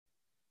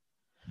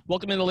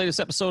Welcome to the latest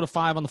episode of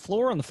 5 on the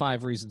Floor on the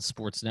 5 Reasons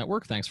Sports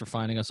Network. Thanks for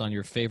finding us on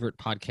your favorite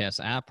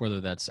podcast app,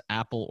 whether that's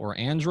Apple or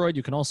Android.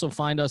 You can also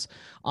find us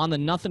on the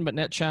Nothing But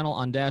Net channel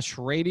on Dash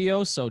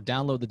Radio. So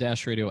download the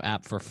Dash Radio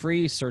app for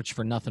free. Search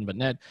for Nothing But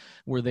Net.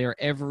 We're there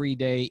every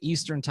day,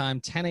 Eastern Time,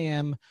 10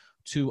 a.m.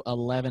 to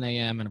 11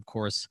 a.m. And, of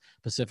course,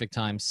 Pacific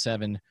Time,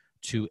 7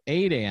 to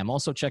 8 a.m.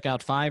 Also, check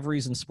out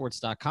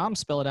 5reasonsports.com.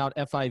 Spell it out,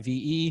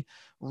 F-I-V-E,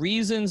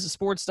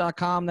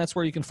 reasonsports.com. That's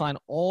where you can find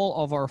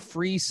all of our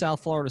free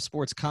South Florida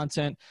sports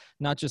content,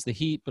 not just the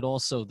Heat, but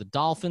also the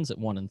Dolphins at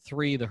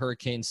 1-3, the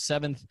Hurricanes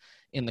 7th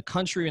in the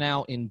country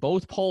now in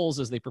both polls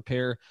as they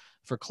prepare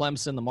for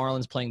Clemson, the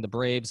Marlins playing the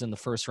Braves in the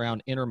first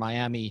round, Inter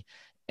Miami,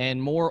 and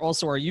more.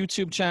 Also, our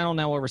YouTube channel,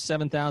 now over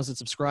 7,000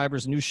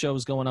 subscribers, new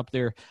shows going up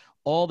there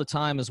all the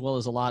time, as well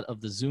as a lot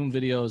of the Zoom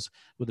videos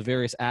with the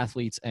various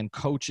athletes and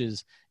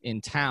coaches in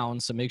town.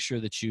 So make sure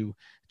that you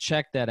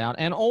check that out.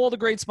 And all the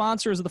great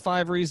sponsors of the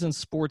 5 Reasons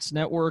Sports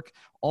Network,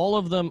 all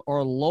of them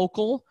are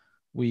local.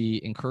 We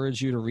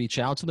encourage you to reach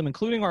out to them,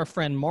 including our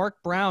friend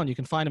Mark Brown. You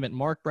can find him at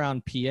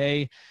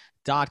markbrownpa.com.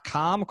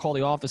 Call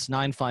the office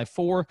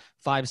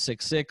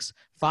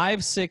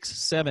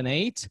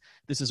 954-566-5678.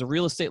 This is a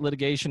real estate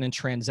litigation and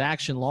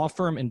transaction law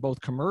firm in both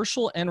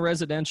commercial and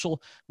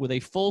residential with a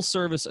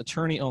full-service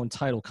attorney-owned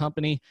title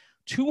company.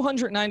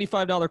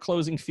 $295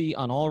 closing fee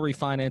on all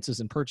refinances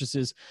and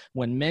purchases.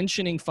 When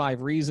mentioning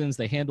 5 Reasons,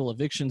 they handle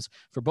evictions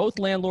for both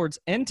landlords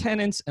and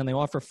tenants, and they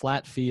offer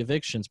flat fee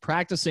evictions.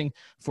 Practicing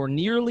for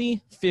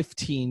nearly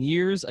 15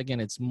 years. Again,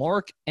 it's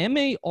Mark,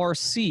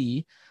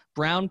 M-A-R-C,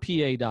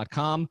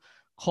 brownpa.com.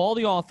 Call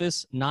the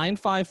office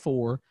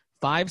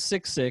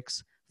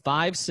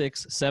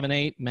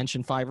 954-566-5678.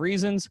 Mention 5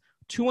 Reasons,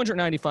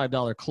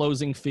 $295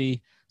 closing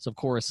fee. So, of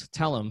course,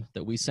 tell them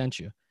that we sent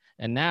you.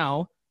 And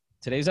now,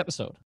 today's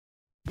episode.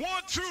 1,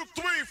 2,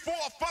 3, 4,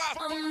 5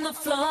 on the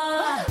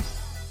floor.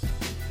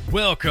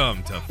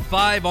 Welcome to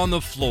 5 on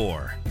the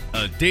Floor,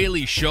 a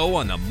daily show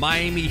on the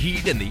Miami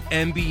Heat and the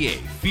NBA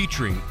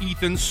featuring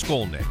Ethan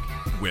Skolnick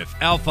with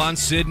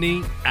Alphonse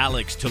Sidney,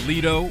 Alex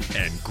Toledo,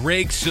 and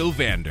Greg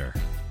Sylvander.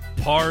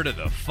 Part of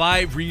the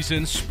 5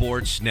 Reasons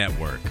Sports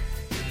Network.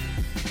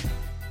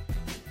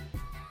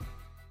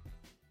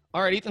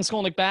 All right, Ethan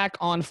Skolnick back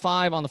on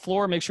 5 on the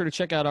Floor. Make sure to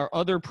check out our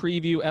other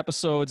preview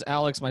episodes.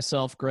 Alex,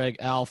 myself, Greg,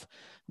 Alf.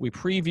 We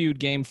previewed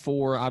Game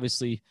 4,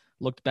 obviously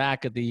looked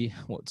back at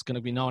what's going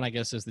to be known, I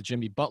guess, as the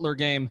Jimmy Butler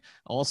game.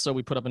 Also,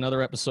 we put up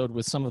another episode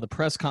with some of the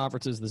press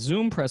conferences, the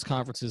Zoom press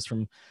conferences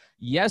from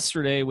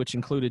yesterday, which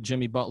included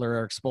Jimmy Butler,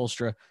 Eric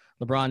Spoelstra,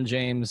 LeBron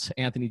James,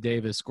 Anthony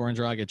Davis, Goran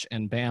Dragic,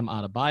 and Bam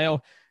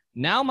Adebayo.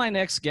 Now my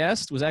next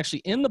guest was actually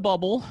in the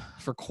bubble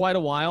for quite a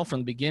while, from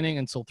the beginning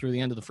until through the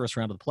end of the first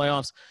round of the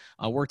playoffs.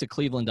 I worked at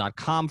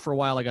Cleveland.com for a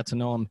while. I got to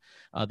know him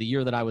the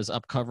year that I was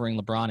up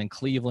covering LeBron in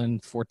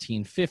Cleveland,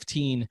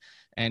 14-15,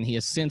 and he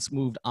has since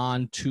moved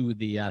on to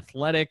The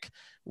Athletic.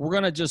 We're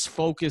going to just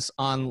focus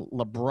on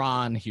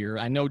LeBron here.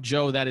 I know,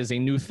 Joe, that is a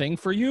new thing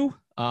for you.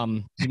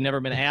 You've never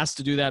been asked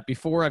to do that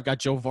before. I've got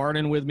Joe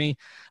Varden with me.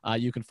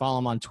 You can follow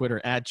him on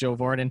Twitter at Joe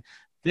Varden.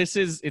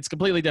 It's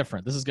completely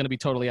different. This is going to be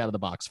totally out of the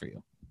box for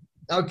you.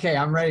 Okay,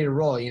 I'm ready to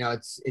roll. You know, I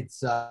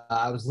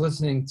was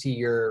listening to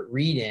your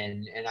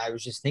read-in, and I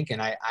was just thinking,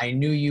 I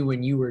knew you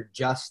when you were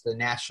just the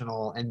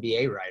national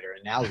NBA writer,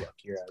 and now look,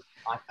 you're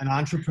an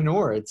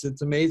entrepreneur. It's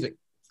amazing.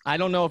 I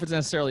don't know if it's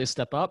necessarily a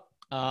step up,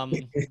 but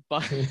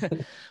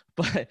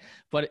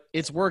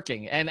it's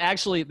working. And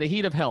actually, the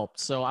Heat have helped.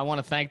 So I want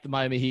to thank the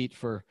Miami Heat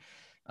for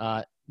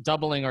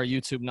doubling our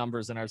YouTube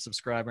numbers and our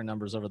subscriber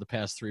numbers over the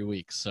past 3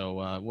 weeks.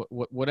 So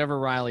whatever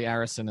Riley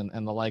Arison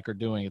and the like are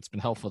doing, it's been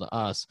helpful to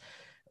us.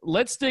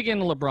 Let's dig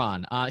into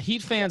LeBron.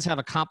 Heat fans have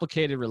a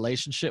complicated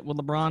relationship with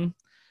LeBron.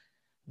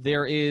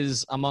 There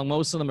is, among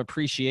most of them,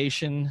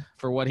 appreciation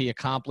for what he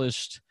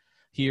accomplished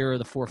here,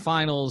 the 4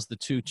 finals, the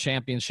 2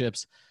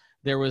 championships.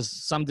 There was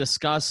some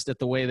disgust at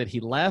the way that he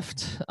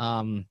left,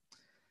 and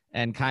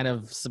kind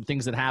of some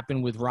things that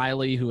happened with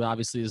Riley, who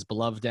obviously is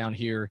beloved down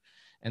here,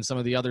 and some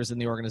of the others in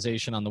the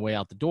organization on the way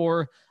out the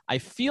door. I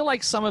feel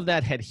like some of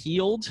that had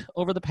healed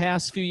over the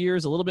past few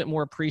years, a little bit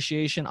more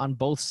appreciation on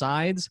both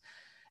sides.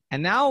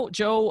 And now,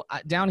 Joe,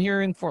 down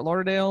here in Fort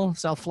Lauderdale,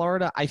 South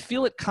Florida, I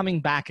feel it coming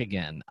back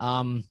again.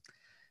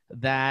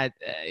 That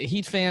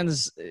Heat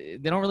fans, they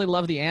don't really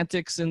love the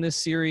antics in this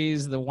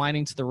series, the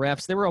whining to the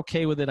refs. They were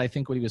okay with it, I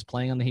think, when he was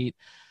playing on the Heat.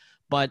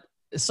 But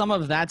some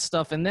of that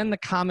stuff, and then the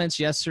comments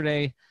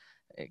yesterday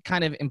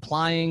kind of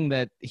implying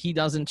that he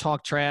doesn't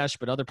talk trash,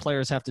 but other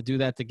players have to do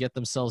that to get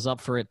themselves up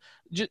for it.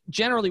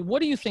 Generally,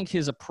 what do you think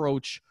his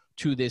approach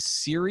to this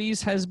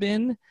series has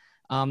been?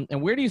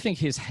 And where do you think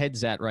his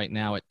head's at right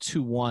now at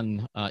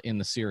 2-1 in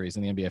the series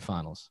in the NBA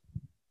Finals?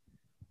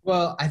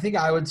 Well, I think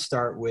I would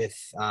start with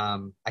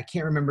I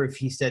can't remember if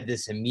he said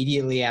this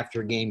immediately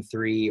after Game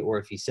 3 or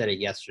if he said it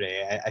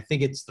yesterday. I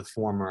think it's the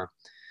former.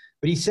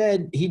 But he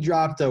said he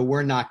dropped a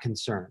 "we're not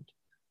concerned,"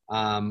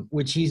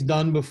 which he's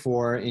done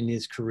before in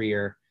his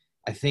career.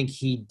 I think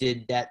he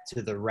did that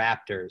to the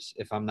Raptors,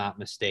 if I'm not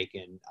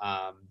mistaken.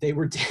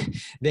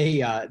 They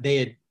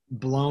had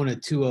blown a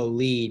 2-0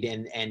 lead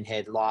and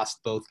had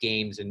lost both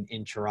games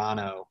in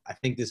Toronto. I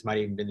think this might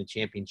have even been the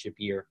championship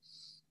year.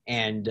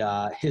 And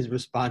his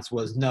response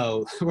was,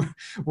 no,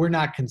 we're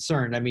not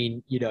concerned. I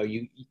mean,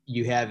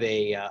 you have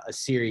a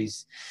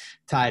series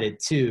tied at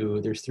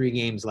 2. There's 3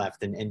 games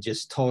left, and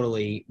just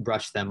totally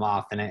brushed them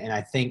off. And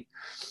I think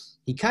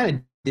he kind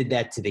of did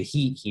that to the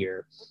Heat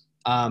here.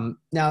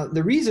 Now,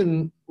 the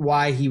reason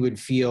why he would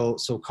feel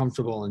so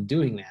comfortable in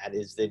doing that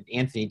is that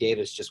Anthony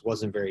Davis just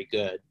wasn't very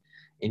good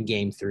in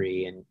Game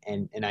 3.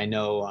 And I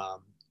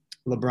know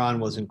LeBron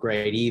wasn't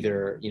great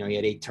either. He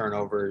had 8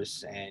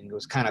 turnovers and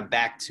was kind of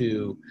back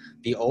to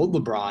the old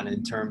LeBron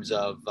in terms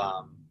of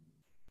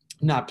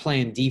not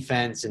playing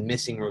defense and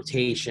missing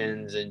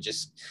rotations and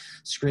just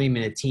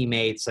screaming at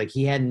teammates. Like,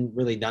 he hadn't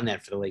really done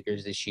that for the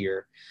Lakers this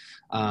year.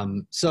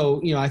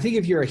 So, I think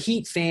if you're a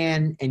Heat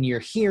fan and you're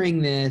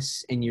hearing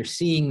this and you're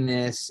seeing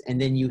this, and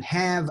then you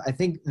have, I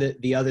think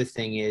the other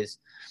thing is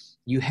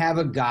you have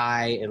a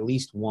guy, at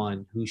least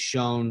one, who's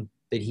shown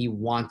that he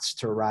wants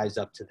to rise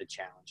up to the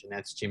challenge, and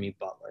that's Jimmy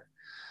Butler.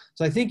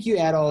 So I think you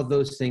add all of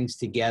those things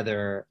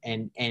together,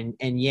 and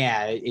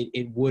yeah,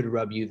 it would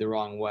rub you the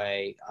wrong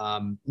way.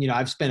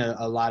 I've spent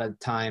a lot of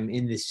time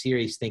in this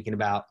series thinking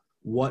about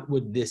what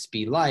would this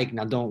be like.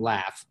 Now, don't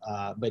laugh,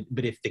 but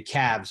if the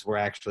Cavs were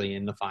actually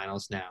in the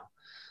finals now,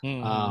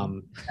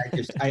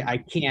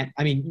 I can't.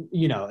 I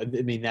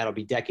mean, that'll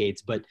be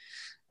decades, but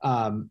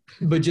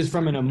just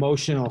from an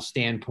emotional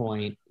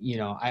standpoint,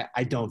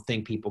 I don't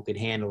think people could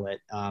handle it.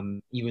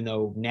 Even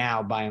though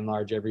now, by and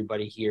large,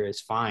 everybody here is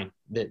fine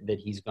that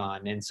he's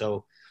gone, and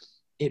so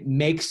it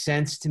makes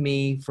sense to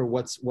me for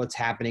what's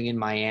happening in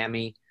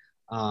Miami.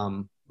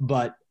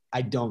 But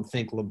I don't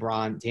think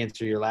LeBron, to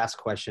answer your last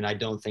question, I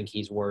don't think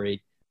he's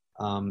worried.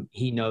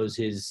 He knows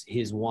his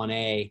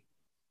 1A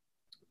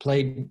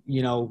played,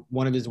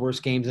 one of his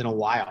worst games in a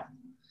while.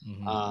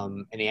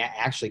 And he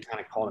actually kind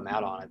of called him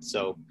out on it.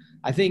 So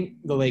I think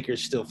the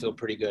Lakers still feel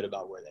pretty good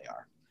about where they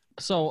are.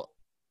 So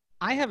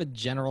I have a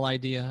general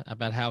idea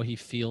about how he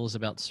feels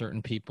about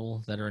certain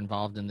people that are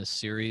involved in this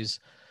series.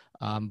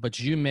 But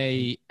you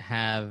may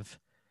have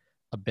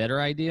a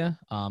better idea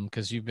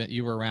because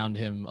you were around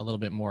him a little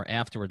bit more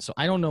afterwards. So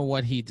I don't know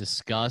what he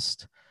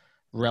discussed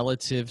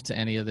relative to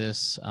any of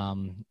this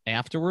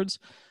afterwards.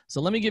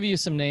 So let me give you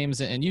some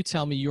names and you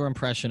tell me your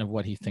impression of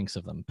what he thinks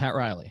of them. Pat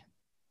Riley.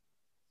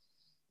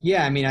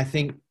 Yeah, I mean, I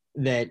think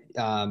that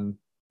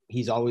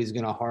he's always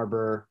going to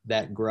harbor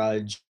that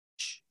grudge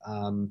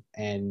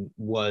and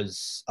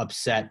was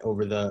upset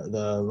over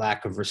the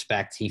lack of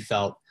respect he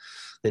felt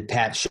that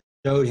Pat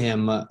showed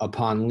him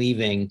upon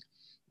leaving.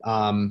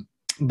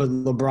 But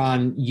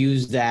LeBron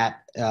used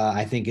that,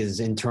 I think, as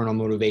internal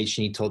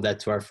motivation. He told that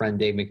to our friend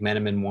Dave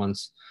McMenamin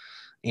once.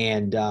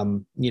 And,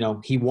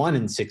 he won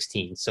in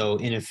 16. So,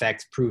 in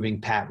effect,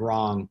 proving Pat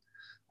wrong.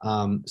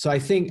 So I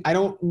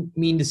don't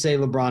mean to say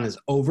LeBron is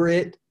over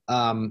it,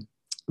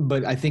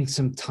 but I think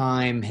some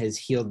time has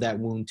healed that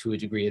wound to a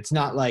degree. It's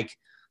not like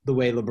the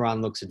way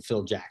LeBron looks at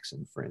Phil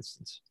Jackson, for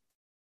instance.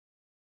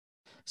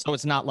 So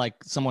it's not like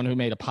someone who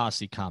made a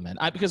posse comment.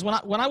 Because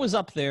when I was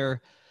up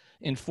there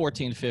in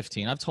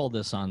 14-15, I've told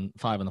this on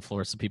 5 on the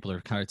Floor, so people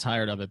are kind of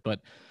tired of it,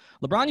 but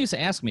LeBron used to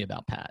ask me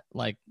about Pat.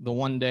 Like the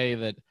one day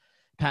that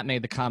Pat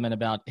made the comment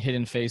about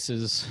hidden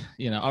faces,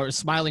 or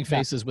smiling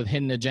faces with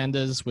hidden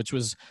agendas, which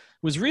was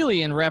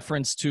really in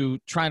reference to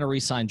trying to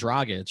re-sign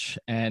Dragic.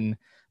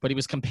 But he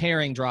was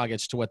comparing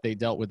Dragic to what they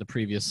dealt with the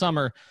previous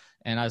summer.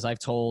 And as I've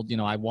told,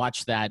 I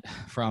watched that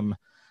from,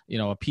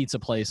 a pizza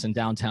place in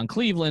downtown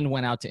Cleveland,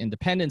 went out to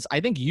Independence.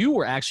 I think you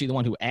were actually the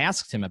one who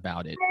asked him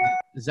about it.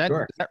 Is that,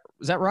 sure.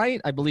 is that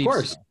right? I believe. Of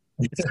course. So.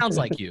 It sounds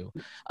like you.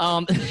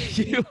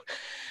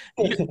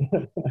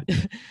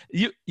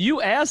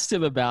 You asked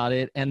him about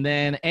it, and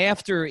then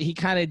after he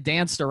kind of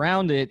danced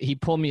around it, he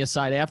pulled me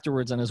aside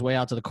afterwards on his way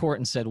out to the court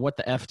and said, "What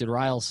the F did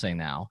Riles say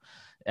now?"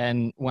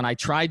 And when I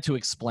tried to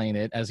explain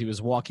it as he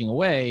was walking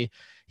away,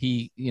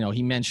 he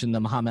mentioned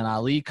the Muhammad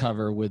Ali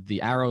cover with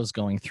the arrows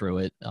going through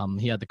it.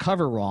 He had the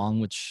cover wrong,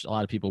 which a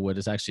lot of people would.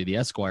 Is actually the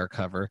Esquire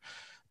cover,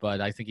 but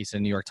I think he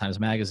said New York Times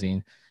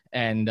Magazine.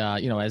 And,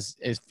 as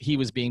he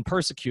was being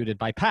persecuted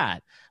by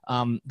Pat.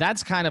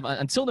 That's kind of,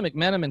 until the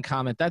McMenamin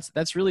comment,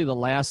 that's really the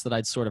last that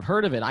I'd sort of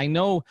heard of it. I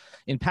know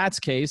in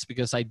Pat's case,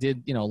 because I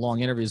did,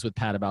 long interviews with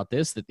Pat about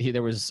this, that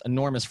there was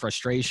enormous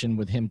frustration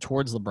with him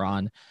towards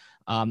LeBron.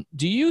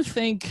 Do you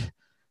think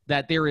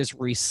that there is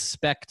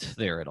respect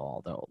there at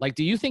all, though? Like,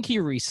 do you think he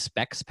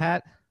respects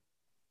Pat?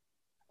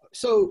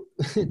 So,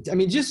 I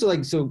mean, just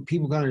so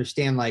people can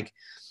understand, like,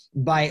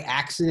 by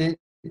accident,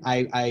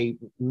 I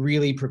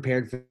really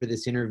prepared for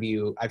this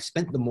interview. I've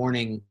spent the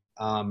morning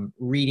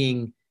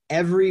reading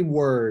every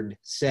word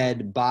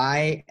said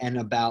by and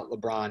about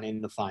LeBron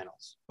in the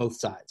finals, both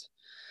sides.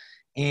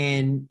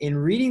 And in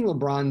reading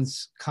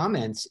LeBron's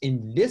comments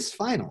in this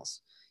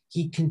finals,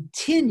 he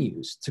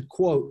continues to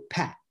quote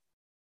Pat.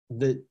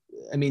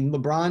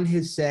 LeBron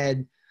has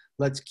said,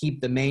 let's keep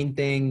the main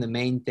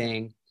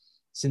thing.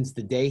 Since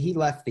the day he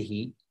left the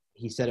Heat,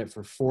 He said it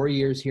for 4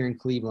 years here in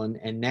Cleveland,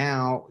 and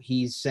now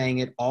he's saying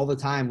it all the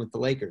time with the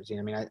Lakers. I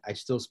mean, I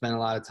still spend a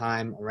lot of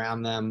time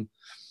around them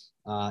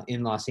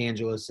in Los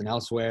Angeles and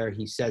elsewhere.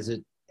 He says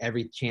it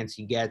every chance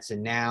he gets,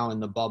 and now in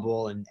the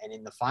bubble and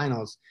in the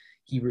finals,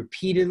 he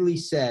repeatedly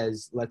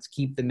says, let's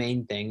keep the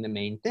main thing the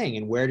main thing.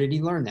 And where did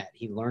he learn that?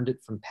 He learned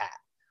it from Pat.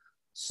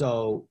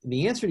 So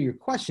the answer to your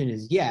question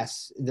is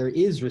yes, there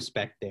is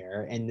respect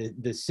there. And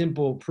the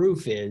simple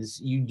proof is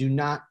you do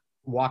not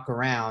walk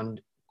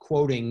around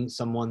quoting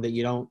someone that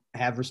you don't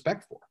have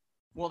respect for.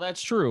 Well,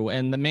 that's true.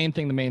 And the main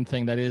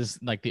thing that is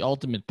like the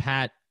ultimate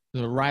Pat,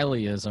 the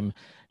Rileyism.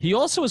 He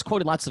also has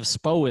quoted lots of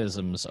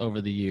Spo-isms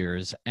over the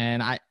years.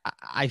 And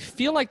I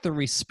feel like the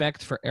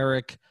respect for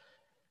Eric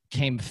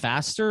came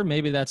faster.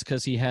 Maybe that's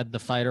because he had the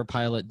fighter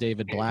pilot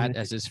David Blatt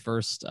as his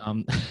first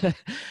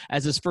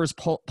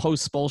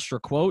post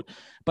Spoelstra quote.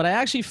 But I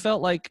actually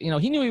felt like,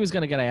 he knew he was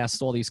going to get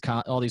asked all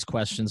these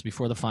questions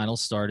before the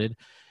finals started.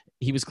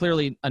 He was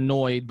clearly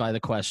annoyed by the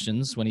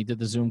questions when he did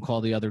the Zoom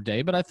call the other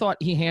day, but I thought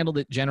he handled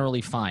it generally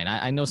fine.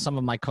 I know some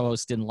of my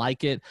co-hosts didn't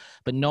like it,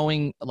 but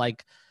knowing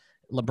like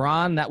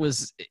LeBron, that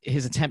was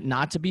his attempt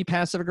not to be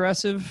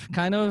passive-aggressive,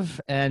 kind of,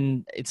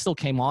 and it still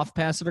came off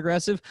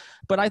passive-aggressive.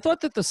 But I thought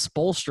that the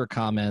Spoelstra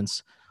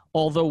comments,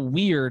 although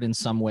weird in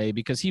some way,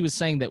 because he was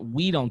saying that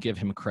we don't give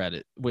him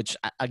credit, which,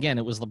 again,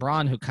 it was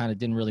LeBron who kind of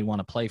didn't really want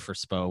to play for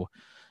Spo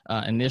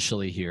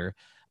initially here.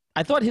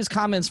 I thought his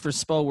comments for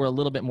Spo were a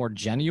little bit more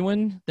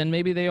genuine than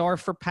maybe they are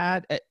for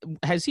Pat.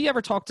 Has he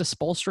ever talked to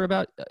Spoelstra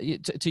about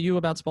to you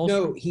about Spoelstra?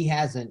 No, he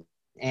hasn't.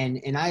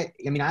 And I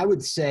mean, I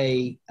would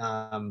say,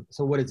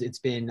 so what is it's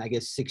been, I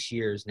guess, 6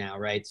 years now,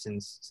 right?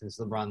 Since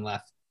LeBron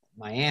left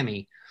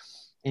Miami.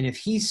 And if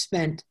he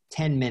spent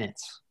 10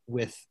 minutes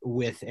with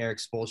Eric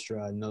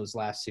Spoelstra in those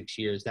last 6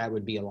 years, that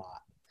would be a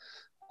lot.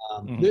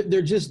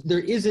 There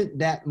isn't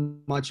that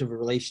much of a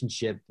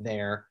relationship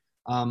there.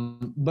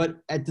 But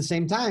at the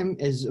same time,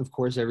 as of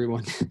course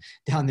everyone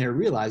down there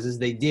realizes,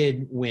 they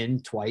did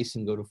win twice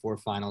and go to 4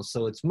 finals.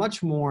 So it's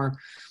much more,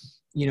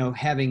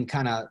 having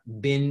kind of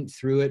been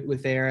through it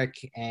with Eric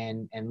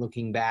and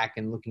looking back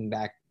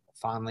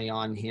fondly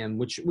on him,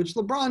 which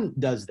LeBron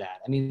does that.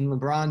 I mean,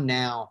 LeBron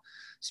now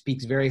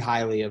speaks very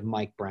highly of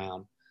Mike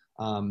Brown,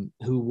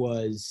 who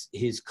was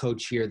his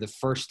coach here the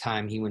first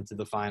time he went to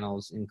the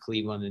finals in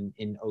Cleveland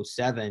in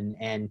 2007.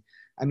 And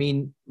I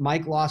mean,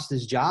 Mike lost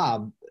his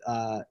job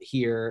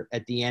here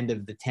at the end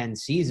of the 10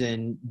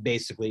 season,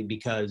 basically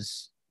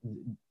because,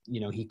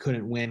 he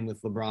couldn't win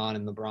with LeBron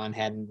and LeBron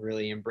hadn't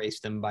really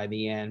embraced him by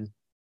the end.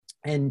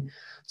 And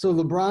so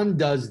LeBron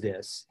does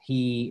this.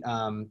 He,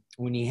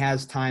 when he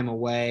has time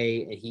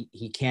away,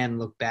 he can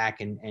look back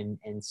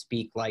and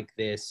speak like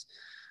this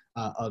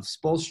of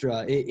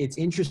Spoelstra. It's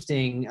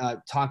interesting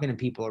talking to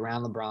people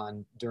around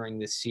LeBron during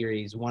this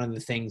series. One of the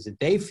things that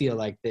they feel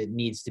like that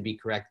needs to be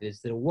corrected is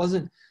that it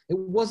wasn't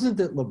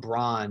that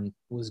LeBron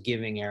was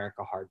giving Eric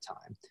a hard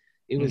time.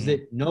 It was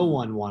that no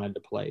one wanted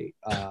to play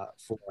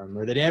for him,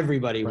 or that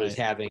everybody was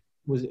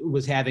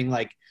having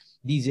like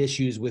these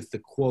issues with the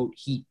quote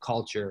Heat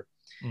culture.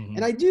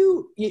 And I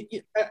do,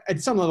 at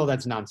some level,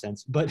 that's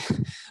nonsense. But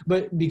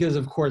because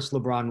of course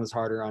LeBron was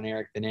harder on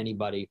Eric than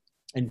anybody,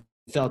 and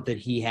felt that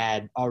he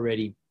had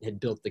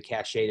built the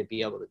cachet to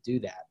be able to do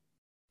that.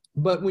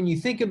 But when you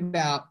think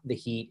about the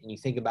Heat and you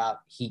think about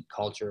Heat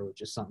culture,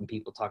 which is something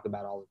people talk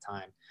about all the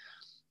time,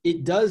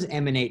 it does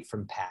emanate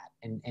from Pat.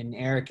 And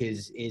Eric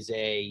is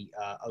a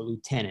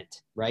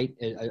lieutenant, right?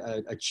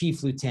 A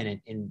chief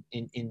lieutenant in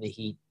the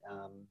Heat,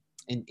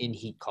 in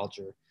Heat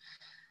culture.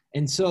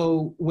 And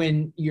so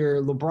when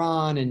you're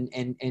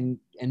LeBron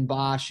and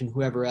Bosh and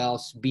whoever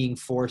else being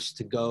forced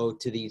to go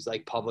to these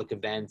like public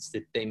events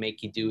that they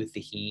make you do with the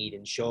Heat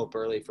and show up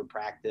early for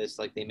practice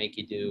like they make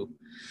you do,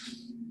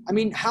 I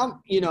mean,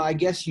 how, I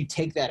guess you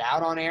take that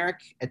out on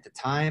Eric at the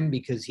time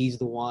because he's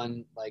the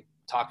one like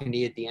talking to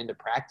you at the end of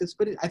practice,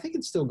 but I think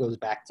it still goes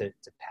back to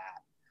Pat.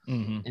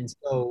 And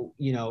so,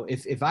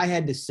 if I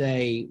had to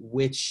say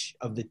which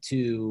of the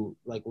two,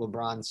 like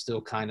LeBron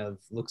still kind of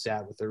looks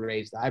at with a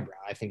raised eyebrow,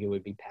 I think it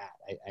would be Pat.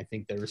 I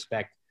think the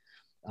respect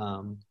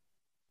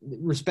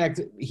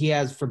he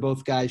has for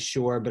both guys,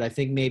 sure, but I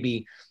think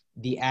maybe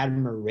the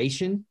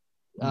admiration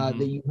that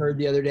you heard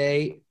the other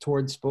day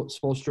towards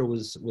Spoelstra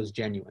was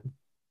genuine.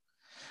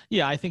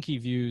 Yeah, I think he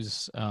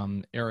views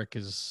Eric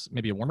as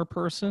maybe a warmer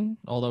person,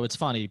 although it's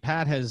funny.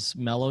 Pat has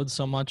mellowed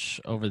so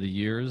much over the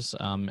years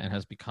and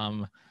has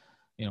become,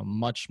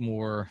 much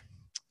more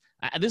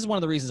 – this is one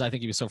of the reasons I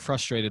think he was so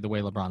frustrated the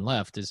way LeBron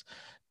left is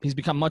he's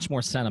become much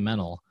more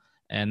sentimental.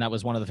 And that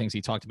was one of the things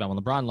he talked about when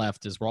LeBron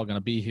left is we're all going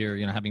to be here,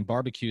 having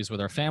barbecues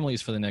with our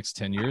families for the next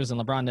 10 years.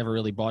 And LeBron never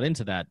really bought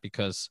into that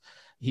because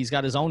he's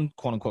got his own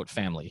quote unquote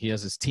family. He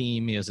has his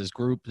team, he has his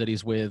group that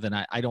he's with. And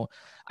I don't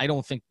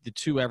think the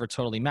two ever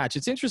totally match.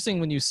 It's interesting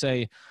when you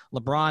say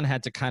LeBron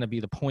had to kind of be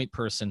the point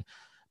person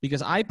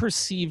because I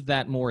perceived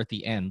that more at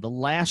the end. The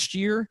last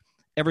year,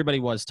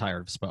 everybody was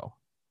tired of Spo.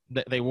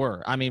 They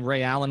were. I mean,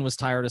 Ray Allen was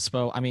tired of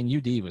Spo. I mean,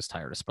 UD was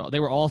tired of Spo. They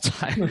were all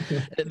tired.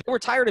 They were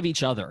tired of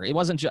each other. It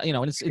wasn't just,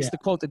 and it's the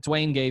quote that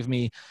Dwayne gave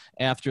me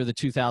after the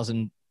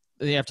 2000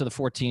 after the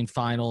 14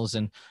 finals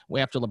and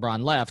after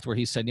LeBron left, where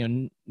he said,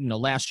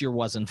 last year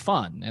wasn't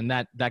fun. And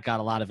that got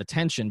a lot of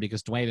attention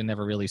because Dwayne had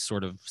never really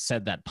sort of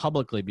said that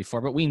publicly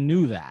before, but we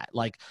knew that.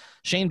 Like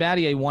Shane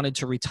Battier wanted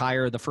to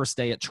retire the first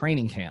day at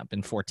training camp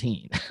in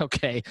 14.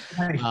 Okay.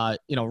 Right.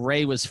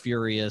 Ray was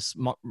furious.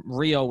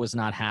 Rio was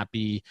not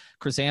happy.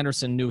 Chris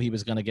Anderson knew he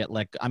was going to get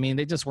let go. I mean,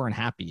 they just weren't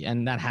happy.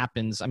 And that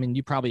happens. I mean,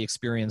 you probably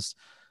experienced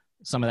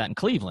some of that in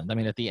Cleveland. I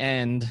mean, at the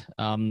end,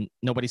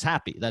 nobody's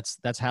happy.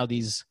 That's how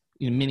these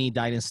mini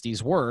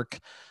dynasties work.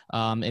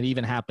 It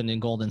even happened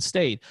in Golden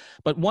State.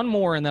 But one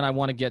more, and then I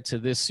want to get to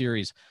this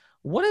series.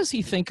 What does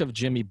he think of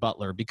Jimmy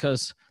Butler?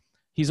 Because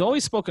he's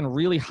always spoken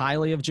really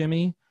highly of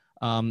Jimmy.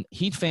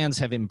 Heat fans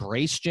have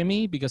embraced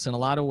Jimmy because in a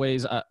lot of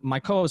ways,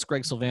 my co-host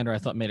Greg Sylvander, I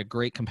thought, made a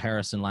great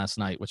comparison last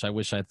night, which I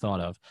wish I'd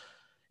thought of.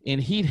 In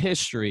Heat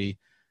history,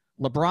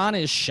 LeBron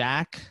is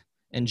Shaq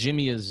and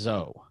Jimmy is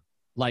Zoe.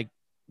 Like,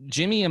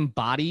 Jimmy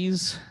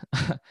embodies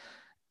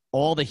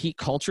all the Heat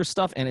culture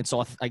stuff, and it's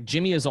like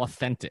Jimmy is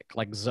authentic,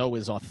 like Zoe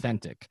is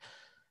authentic.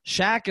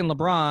 Shaq and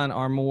LeBron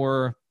are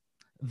more,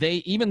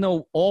 even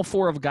though all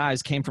four of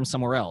guys came from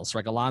somewhere else,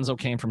 right? Alonzo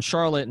came from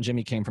Charlotte and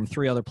Jimmy came from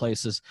 3 other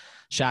places.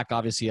 Shaq,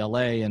 obviously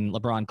LA, and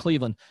LeBron,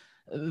 Cleveland.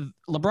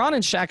 LeBron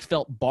and Shaq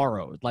felt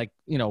borrowed, like,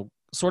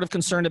 sort of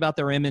concerned about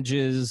their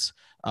images,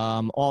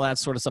 all that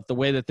sort of stuff, the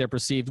way that they're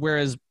perceived.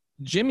 Whereas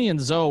Jimmy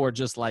and Zoe are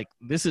just like,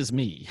 this is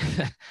me.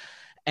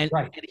 And,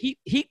 right. and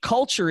Heat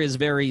culture is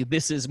very,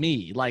 this is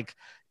me. Like,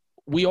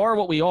 we are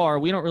what we are.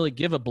 We don't really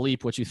give a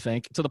bleep what you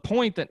think, to the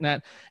point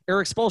that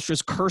Eric Spoelstra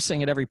is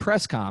cursing at every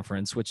press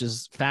conference, which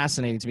is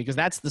fascinating to me because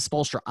that's the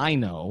Spoelstra I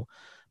know,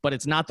 but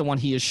it's not the one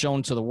he has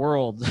shown to the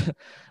world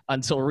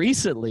until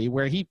recently,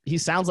 where he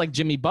sounds like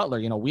Jimmy Butler.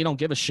 We don't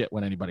give a shit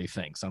what anybody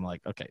thinks. I'm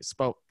like, okay,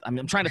 Spo. I mean,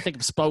 I'm trying to think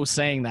of Spo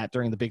saying that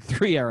during the Big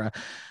Three era.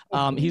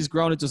 He's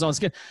grown into his own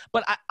skin.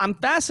 But I'm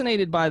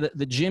fascinated by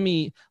the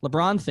Jimmy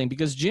LeBron thing,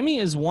 because Jimmy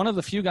is one of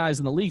the few guys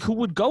in the league who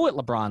would go at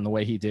LeBron the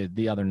way he did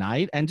the other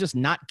night and just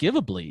not give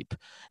a bleep.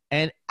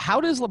 And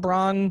how does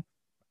LeBron?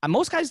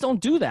 Most guys don't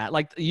do that.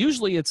 Like,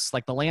 usually it's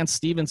like the Lance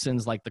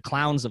Stevensons, like the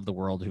clowns of the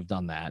world who've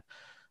done that.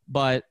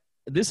 But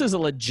this is a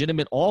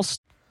legitimate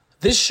all-star.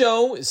 This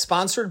show is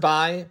sponsored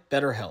by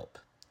BetterHelp.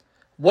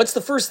 What's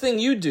the first thing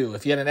you do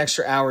if you had an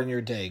extra hour in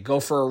your day? Go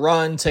for a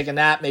run, take a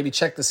nap, maybe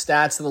check the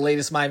stats of the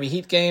latest Miami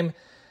Heat game?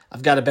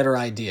 I've got a better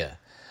idea.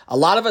 A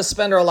lot of us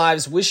spend our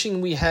lives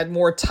wishing we had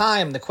more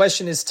time. The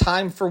question is,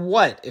 time for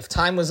what? If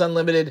time was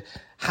unlimited,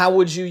 how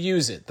would you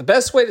use it? The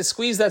best way to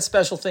squeeze that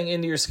special thing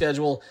into your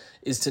schedule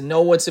is to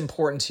know what's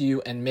important to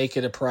you and make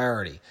it a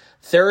priority.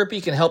 Therapy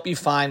can help you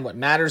find what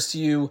matters to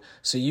you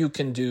so you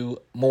can do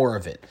more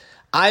of it.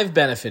 I've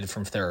benefited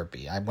from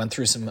therapy. I went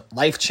through some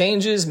life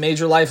changes,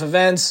 major life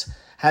events,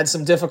 had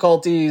some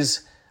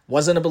difficulties,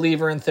 wasn't a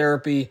believer in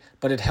therapy,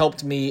 but it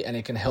helped me and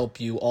it can help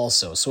you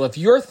also. So if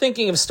you're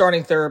thinking of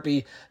starting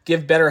therapy,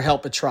 give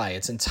BetterHelp a try.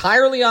 It's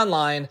entirely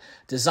online,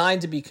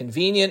 designed to be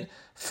convenient,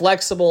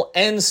 flexible,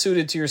 and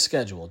suited to your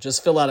schedule.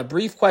 Just fill out a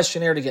brief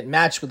questionnaire to get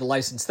matched with a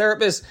licensed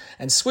therapist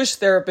and switch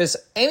therapists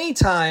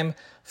anytime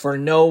for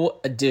no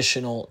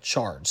additional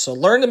charge. So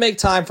learn to make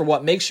time for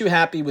what makes you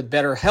happy with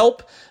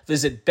BetterHelp.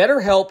 Visit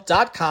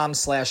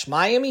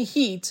BetterHelp.com/Miami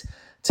Heat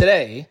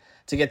today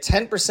to get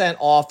 10%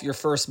 off your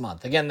first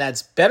month. Again,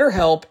 that's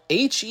BetterHelp,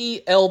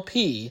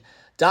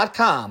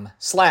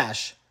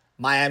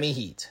 HELP.com/Miami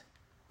Heat.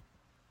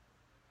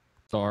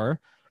 Who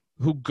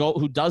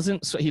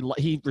doesn't, so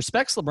he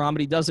respects LeBron,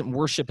 but he doesn't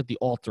worship at the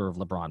altar of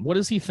LeBron. What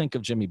does he think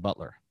of Jimmy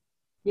Butler?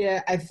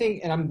 Yeah, I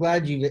think, and I'm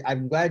glad you've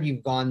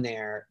gone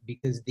there,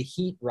 because the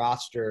Heat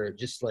roster,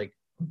 just like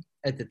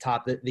at the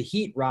top, the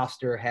Heat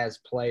roster has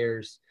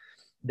players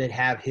that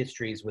have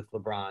histories with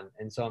LeBron,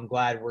 and so I'm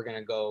glad we're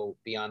gonna go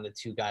beyond the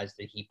 2 guys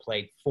that he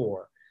played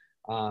for.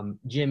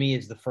 Jimmy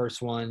is the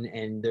first one,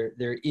 and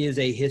there is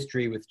a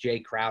history with Jay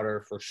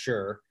Crowder for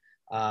sure,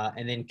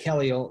 and then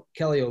Kelly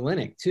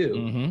Olynyk too,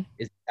 Mm-hmm.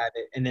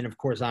 and then of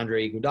course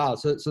Andre Iguodala.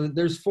 So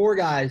there's 4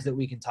 guys that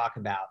we can talk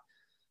about.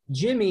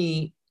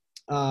 Jimmy.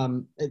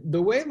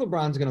 The way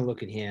LeBron's going to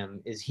look at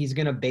him is he's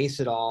going to base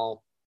it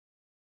all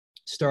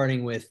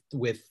starting with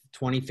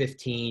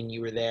 2015.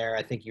 You were there.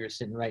 I think you were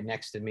sitting right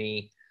next to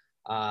me.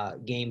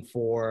 Game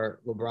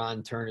 4,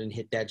 LeBron turned and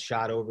hit that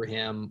shot over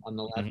him on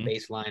the left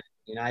baseline,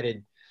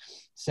 United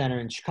Center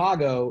in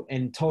Chicago,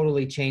 and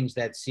totally changed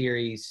that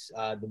series.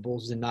 The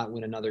Bulls did not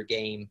win another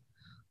game.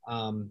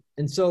 And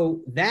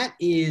so that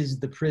is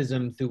the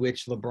prism through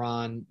which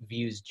LeBron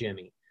views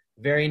Jimmy.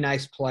 Very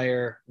nice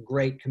player,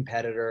 great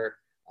competitor.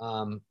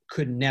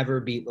 Could never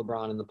beat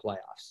LeBron in the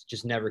playoffs,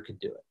 just never could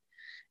do it.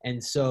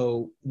 And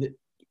so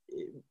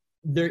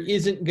there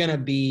isn't going to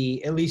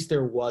be, at least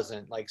there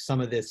wasn't, like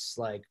some of this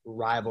like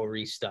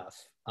rivalry stuff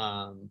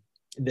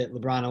that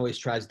LeBron always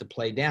tries to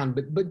play down,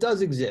 but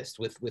does exist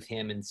with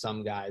him and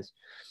some guys.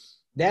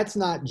 That's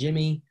not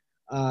Jimmy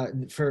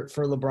for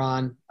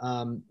LeBron.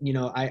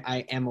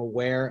 I am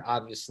aware,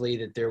 obviously,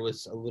 that there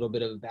was a little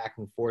bit of back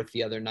and forth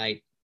the other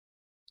night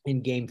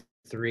in Game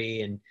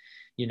 3, and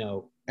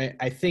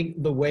I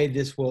think the way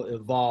this will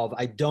evolve,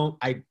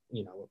 and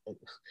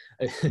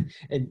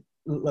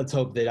let's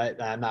hope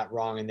that I'm not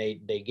wrong and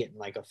they get in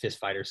like a fist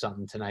fight or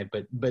something tonight.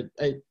 But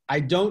I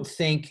don't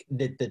think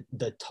that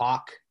the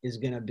talk is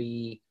going to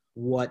be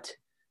what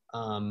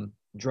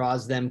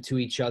draws them to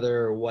each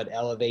other or what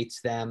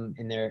elevates them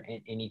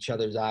in each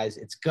other's eyes.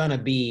 It's going to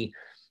be,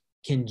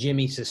 can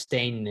Jimmy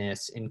sustain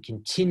this and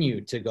continue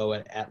to go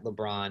at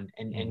LeBron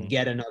and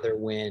get another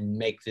win,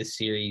 make this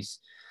series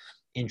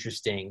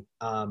interesting.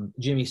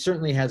 Jimmy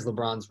certainly has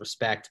LeBron's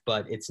respect,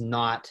 but it's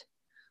not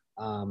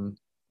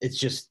it's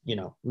just,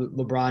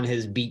 LeBron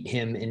has beat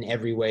him in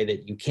every way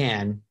that you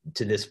can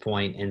to this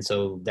point, and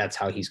so that's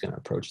how he's going to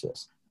approach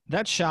this.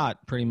 That shot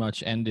pretty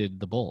much ended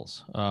the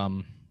Bulls.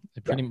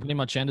 It pretty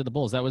much ended the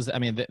Bulls. That was,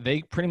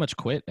 they pretty much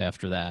quit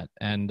after that,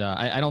 and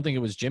I don't think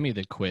it was Jimmy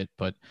that quit,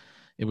 but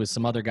it was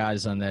some other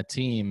guys on that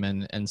team,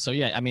 and so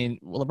yeah,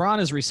 LeBron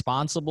is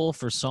responsible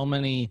for so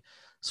many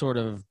sort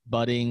of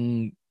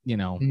budding,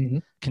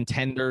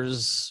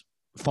 contenders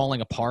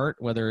falling apart,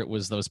 whether it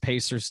was those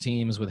Pacers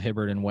teams with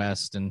Hibbert and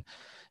West and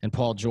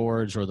Paul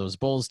George, or those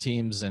Bulls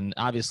teams. And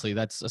obviously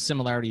that's a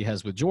similarity he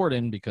has with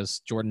Jordan, because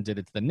Jordan did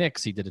it to the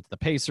Knicks. He did it to the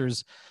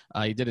Pacers.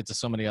 He did it to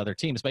so many other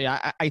teams. But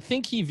yeah, I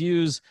think he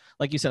views,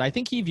 like you said, I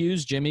think he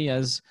views Jimmy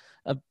as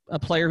a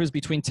player who's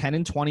between 10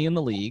 and 20 in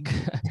the league,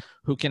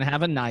 who can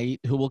have a night,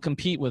 who will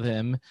compete with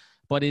him,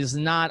 but is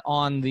not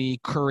on the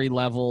Curry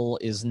level,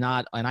 is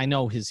not, and I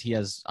know he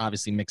has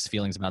obviously mixed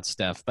feelings about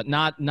Steph, but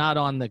not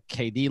on the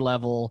KD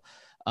level,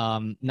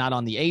 not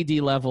on the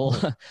AD level,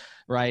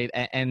 right?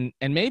 And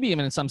maybe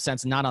even in some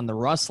sense, not on the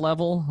Russ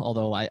level,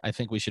 although I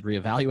think we should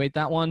reevaluate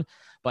that one.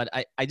 But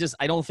I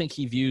don't think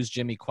he views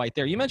Jimmy quite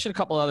there. You mentioned a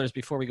couple others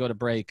before we go to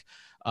break.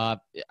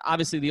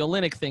 Obviously, the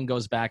Olynyk thing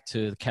goes back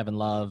to Kevin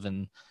Love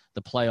and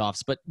the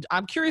playoffs. But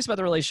I'm curious about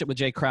the relationship with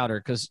Jay Crowder,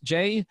 because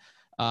Jay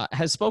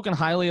has spoken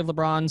highly of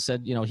LeBron,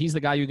 said, he's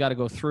the guy you got to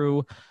go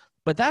through.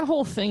 But that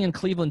whole thing in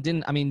Cleveland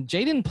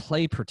Jay didn't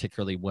play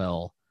particularly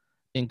well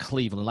in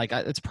Cleveland. Like,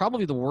 it's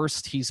probably the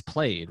worst he's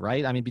played,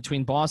 right?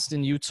 Between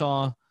Boston,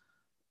 Utah,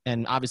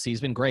 and obviously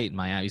he's been great in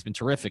Miami. He's been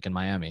terrific in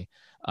Miami.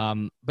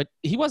 But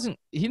he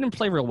didn't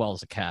play real well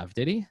as a Cav,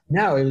 did he?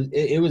 No,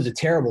 it was a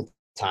terrible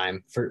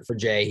time for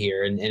Jay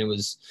here. And it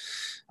was,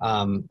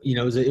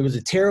 it was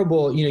a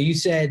terrible, you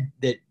said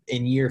that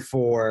in year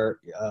 4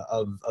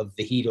 of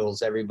the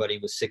Heatles, everybody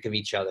was sick of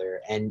each other.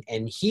 And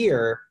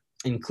here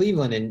in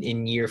Cleveland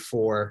in year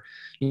 4,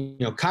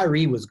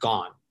 Kyrie was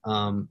gone.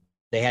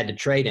 They had to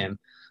trade him,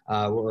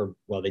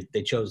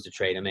 they chose to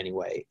trade him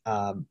anyway.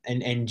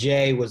 And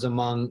Jay was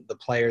among the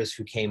players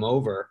who came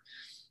over,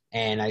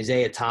 and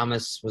Isaiah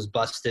Thomas was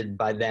busted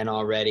by then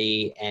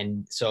already,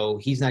 and so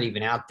he's not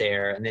even out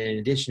there. And then in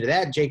addition to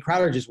that, Jay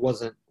Crowder just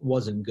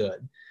wasn't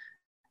good,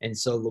 and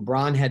so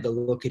LeBron had to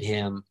look at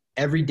him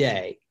every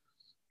day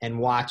and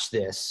watch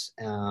this,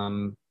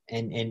 and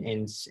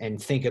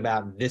think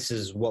about, this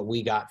is what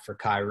we got for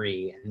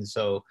Kyrie. And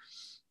so,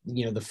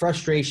 the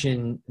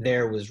frustration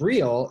there was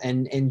real,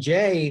 and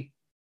Jay,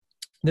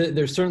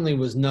 there certainly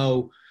was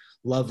no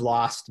love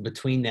lost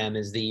between them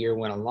as the year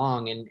went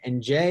along.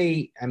 And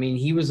Jay,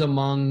 he was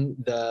among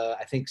the,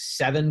 I think,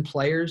 7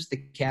 players the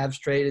Cavs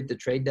traded at the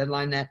trade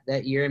deadline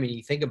that year.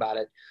 You think about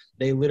it,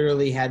 they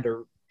literally had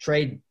to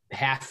trade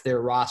half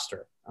their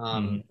roster,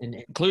 and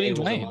including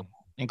Dwayne.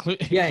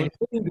 Including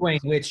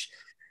Dwayne, which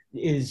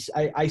is,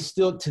 I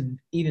still,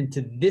 even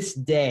to this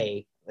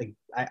day, like,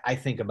 I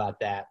think about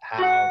that,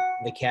 how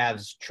the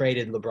Cavs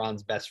traded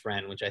LeBron's best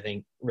friend, which I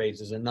think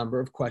raises a number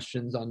of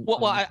questions on.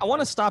 Well, I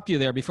want to stop you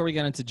there before we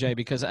get into Jay,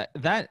 because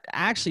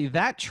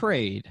that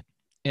trade,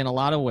 in a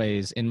lot of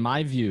ways, in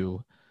my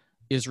view,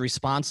 is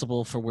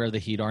responsible for where the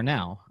Heat are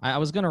now. I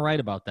was going to write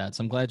about that,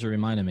 so I'm glad you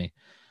reminded me,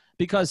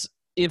 because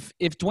if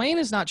Dwayne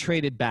is not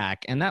traded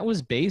back, and that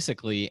was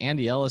basically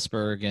Andy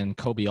Ellisberg and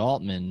Kobe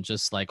Altman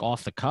just like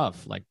off the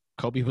cuff, like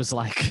Kobe was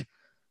like,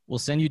 "We'll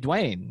send you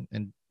Dwayne,"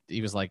 and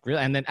he was like, really?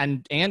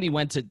 And Andy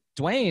went to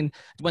Dwayne,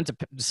 went to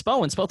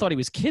Spo, and Spo thought he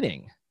was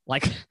kidding.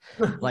 What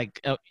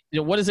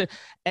is it?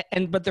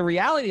 But the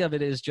reality of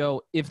it is,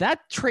 Joe, if that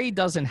trade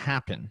doesn't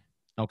happen,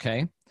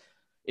 okay,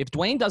 if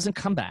Dwayne doesn't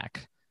come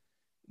back,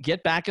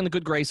 get back in the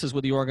good graces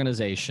with the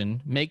organization,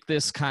 make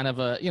this kind of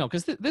a,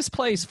 because this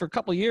place for a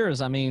couple of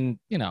years,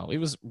 it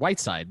was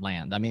Whiteside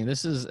land.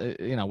 This is,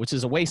 which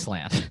is a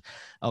wasteland.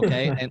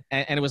 Okay.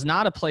 and it was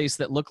not a place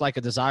that looked like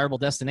a desirable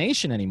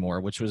destination anymore,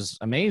 which was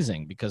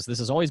amazing, because this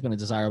has always been a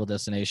desirable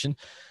destination,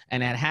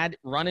 and it had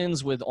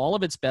run-ins with all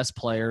of its best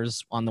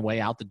players on the way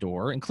out the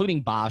door,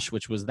 including Bosch,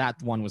 which was, that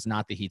one was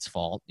not the Heat's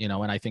fault, and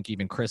I think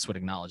even Chris would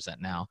acknowledge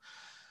that now.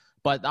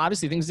 But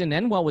obviously things didn't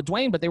end well with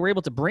Dwayne, but they were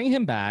able to bring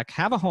him back,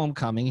 have a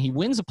homecoming. He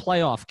wins a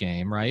playoff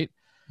game, right?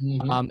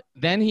 Mm-hmm.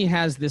 Then he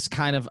has this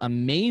kind of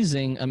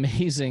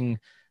amazing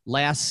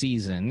last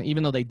season,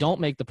 even though they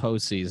don't make the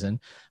postseason,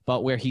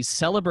 but where he's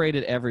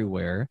celebrated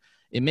everywhere.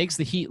 It makes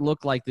the Heat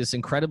look like this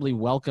incredibly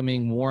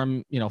welcoming,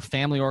 warm,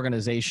 family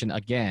organization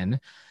again.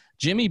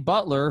 Jimmy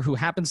Butler, who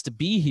happens to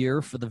be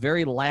here for the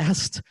very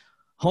last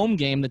home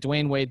game that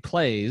Dwayne Wade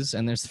plays,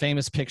 and there's a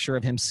famous picture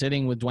of him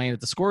sitting with Dwayne at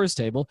the scorer's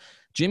table,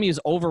 Jimmy is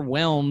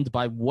overwhelmed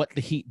by what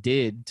the Heat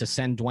did to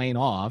send Dwayne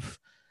off.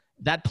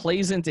 That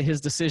plays into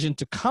his decision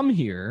to come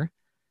here.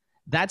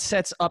 That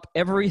sets up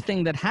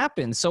everything that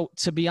happened. So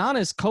to be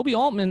honest, Kobe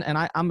Altman, and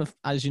I'm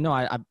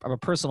a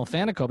personal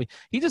fan of Kobe.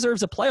 He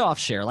deserves a playoff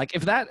share. Like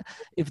if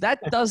that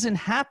doesn't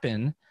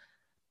happen,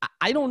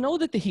 I don't know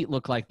that the Heat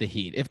look like the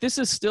Heat. If this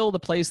is still the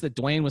place that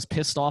Dwayne was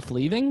pissed off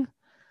leaving,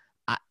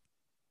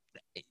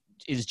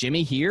 is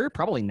Jimmy here?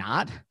 Probably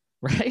not.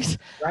 Right.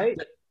 Right.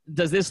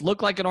 Does this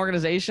look like an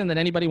organization that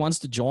anybody wants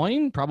to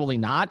join? Probably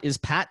not. Is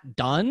Pat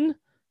done?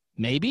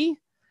 Maybe.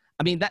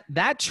 I mean,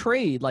 that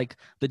trade, like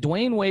the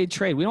Dwayne Wade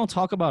trade, we don't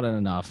talk about it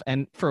enough.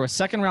 And for a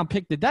second-round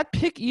pick, did that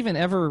pick even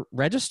ever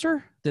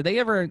register? Did they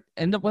ever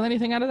end up with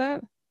anything out of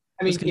that?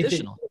 I mean,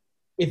 conditional.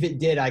 If it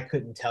did, I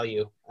couldn't tell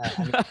you.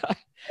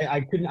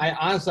 I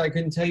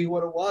couldn't tell you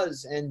what it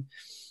was. And,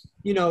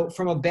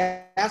 from a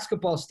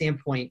basketball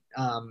standpoint,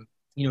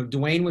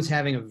 Dwayne was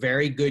having a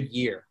very good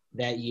year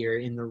that year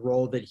in the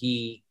role that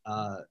he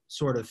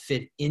sort of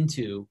fit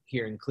into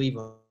here in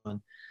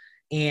Cleveland.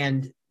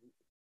 And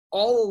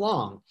all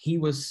along, he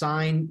was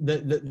signed.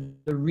 The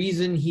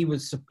reason he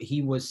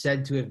was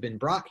said to have been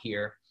brought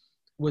here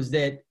was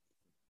that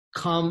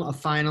come a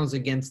finals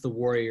against the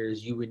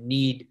Warriors, you would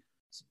need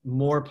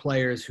more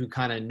players who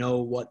kind of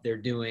know what they're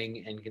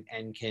doing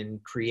and can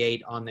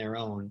create on their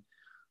own,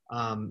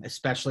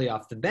 especially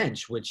off the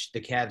bench, which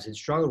the Cavs had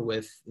struggled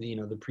with,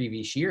 the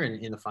previous year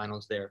in the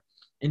finals there.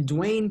 And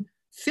Dwayne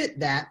fit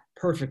that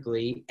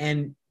perfectly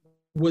and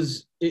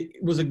was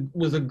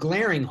a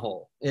glaring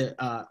hole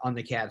on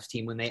the Cavs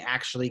team when they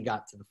actually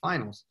got to the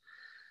finals.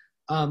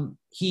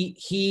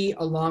 He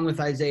along with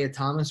Isaiah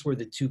Thomas were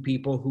the two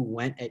people who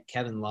went at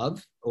Kevin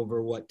Love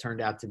over what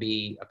turned out to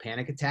be a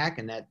panic attack,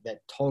 and that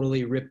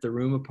totally ripped the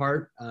room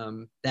apart.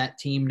 That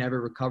team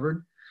never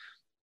recovered,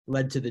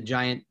 led to the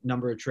giant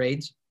number of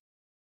trades.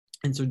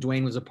 And so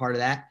Dwayne was a part of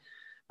that.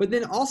 But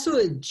then also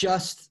it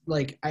just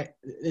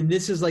and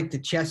this is like the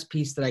chess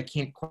piece that I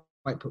can't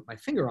quite put my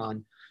finger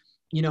on.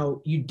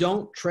 You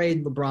don't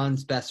trade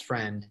LeBron's best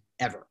friend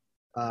ever,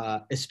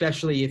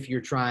 especially if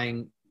you're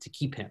trying to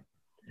keep him.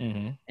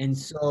 Mm-hmm. And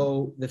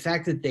so the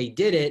fact that they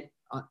did it,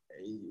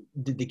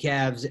 did the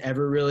Cavs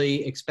ever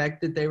really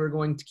expect that they were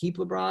going to keep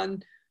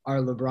LeBron? Are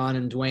LeBron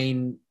and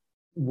Dwayne,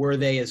 were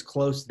they as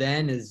close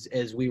then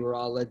as we were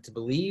all led to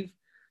believe?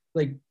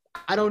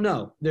 I don't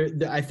know.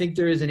 I think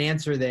there is an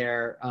answer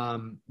there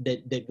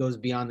that goes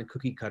beyond the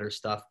cookie cutter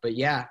stuff. But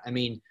yeah, I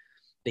mean,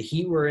 the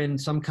Heat were in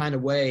some kind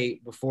of way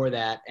before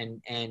that,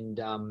 and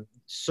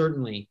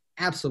certainly,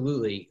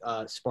 absolutely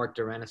sparked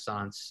a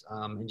renaissance,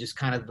 and just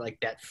kind of like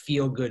that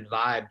feel-good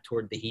vibe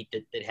toward the Heat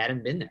that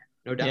hadn't been there,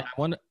 no doubt.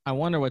 Yeah, I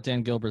wonder what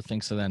Dan Gilbert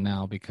thinks of that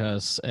now,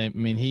 because I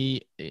mean,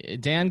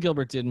 Dan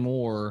Gilbert did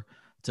more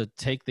to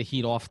take the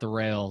Heat off the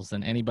rails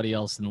than anybody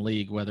else in the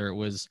league, whether it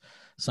was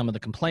some of the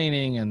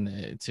complaining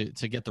and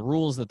to get the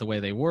rules the way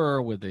they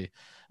were with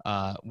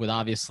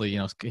obviously,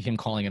 him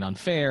calling it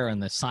unfair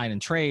and the sign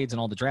and trades and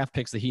all the draft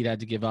picks the Heat had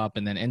to give up,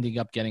 and then ending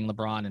up getting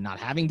LeBron and not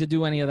having to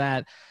do any of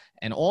that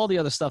and all the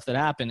other stuff that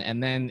happened,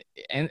 and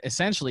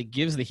essentially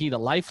gives the Heat a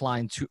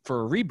lifeline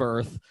for a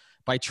rebirth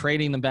by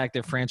trading them back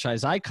their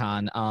franchise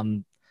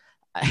icon.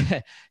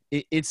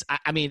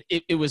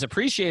 It was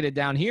appreciated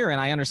down here,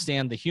 and I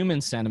understand the human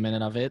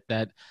sentiment of it,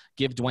 that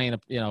give Dwayne,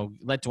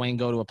 let Dwayne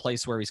go to a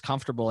place where he's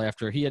comfortable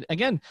after he had,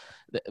 again,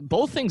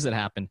 both things that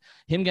happened,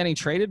 him getting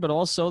traded, but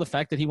also the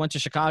fact that he went to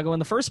Chicago in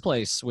the first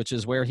place, which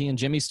is where he and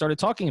Jimmy started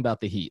talking about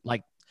the Heat.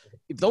 Like,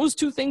 if those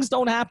two things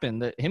don't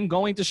happen, him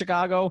going to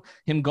Chicago,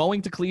 him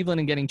going to Cleveland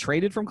and getting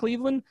traded from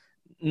Cleveland,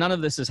 none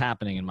of this is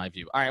happening in my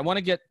view. All right, I want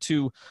to get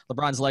to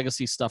LeBron's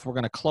legacy stuff. We're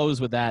going to close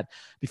with that.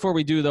 Before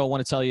we do, though, I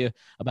want to tell you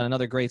about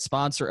another great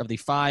sponsor of the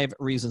 5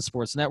 Reasons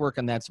Sports Network,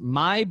 and that's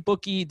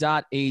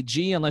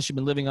mybookie.ag. Unless you've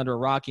been living under a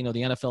rock, the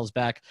NFL's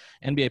back.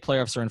 NBA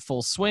playoffs are in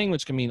full swing,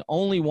 which can mean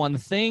only one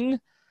thing.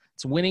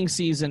 It's winning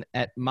season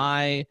at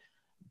MyBookie.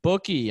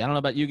 I don't know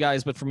about you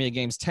guys, but for me, a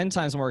game's 10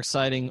 times more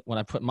exciting when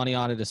I put money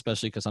on it,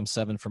 especially because I'm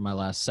 7 for my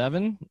last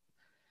 7.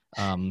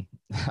 I'm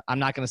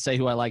not going to say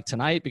who I like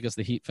tonight because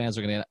the Heat fans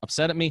are going to get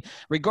upset at me.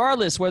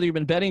 Regardless, whether you've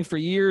been betting for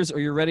years or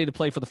you're ready to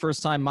play for the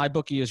first time,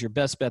 MyBookie is your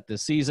best bet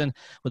this season.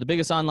 With the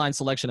biggest online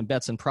selection of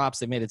bets and props,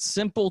 they made it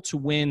simple to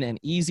win and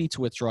easy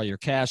to withdraw your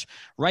cash.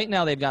 Right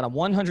now, they've got a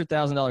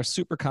 $100,000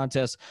 super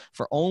contest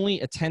for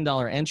only a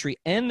 $10 entry,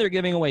 and they're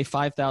giving away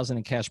 $5,000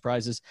 in cash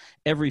prizes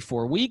every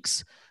 4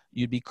 weeks.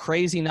 You'd be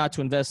crazy not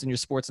to invest in your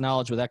sports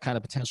knowledge with that kind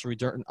of potential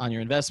return on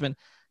your investment.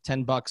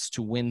 $10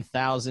 to win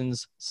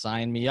thousands.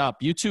 Sign me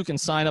up. You too can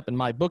sign up in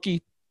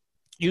MyBookie.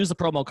 Use the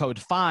promo code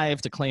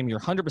 5 to claim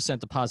your 100%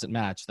 deposit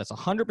match. That's a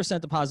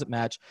 100% deposit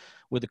match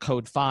with the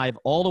code 5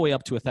 all the way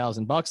up to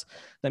 $1,000.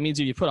 That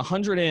means if you put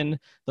 100 in,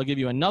 they'll give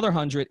you another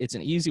 100. It's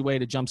an easy way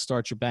to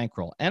jumpstart your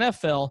bankroll.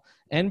 NFL,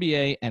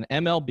 NBA, and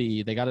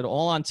MLB, they got it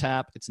all on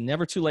tap. It's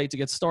never too late to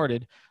get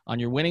started on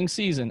your winning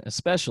season,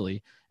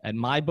 especially at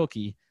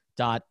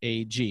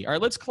mybookie.ag. All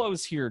right, let's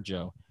close here,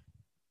 Joe.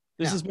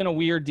 This has been a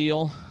weird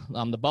deal.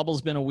 The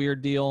bubble's been a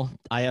weird deal.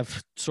 I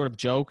have sort of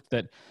joked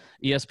that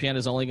ESPN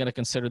is only going to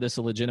consider this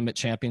a legitimate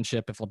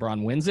championship if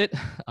LeBron wins it.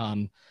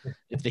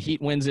 If the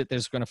Heat wins it,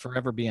 there's going to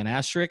forever be an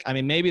asterisk. I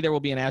mean, maybe there will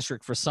be an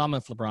asterisk for some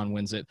if LeBron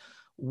wins it.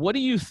 What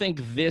do you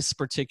think this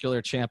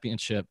particular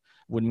championship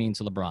would mean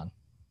to LeBron?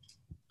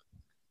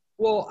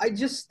 Well,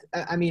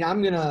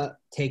 I'm going to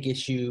take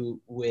issue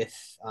with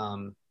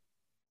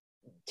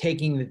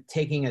taking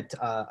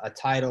a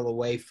title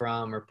away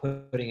from or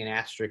putting an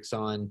asterisk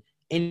on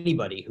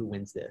anybody who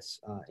wins this,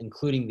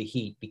 including the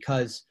Heat,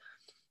 because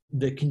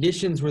the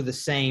conditions were the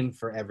same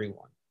for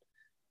everyone.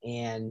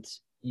 And,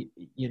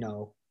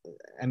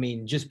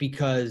 just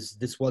because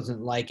this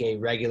wasn't like a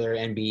regular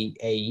NBA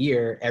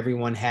year,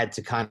 everyone had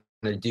to kind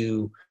of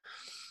go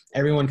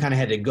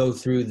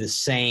through the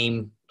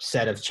same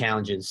set of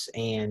challenges.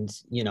 And,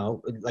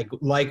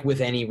 like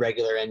with any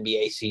regular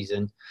NBA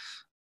season,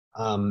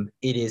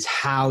 it is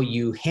how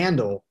you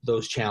handle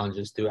those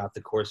challenges throughout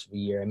the course of a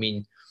year. I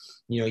mean,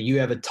 you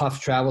have a tough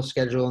travel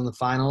schedule in the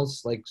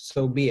finals, like,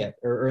 so be it.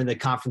 Or in the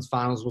conference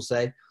finals, we'll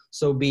say,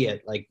 so be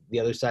it. Like, the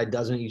other side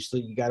doesn't,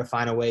 you got to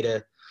find a way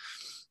to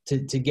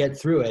get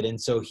through it.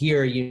 And so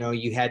here,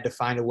 you had to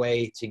find a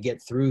way to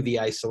get through the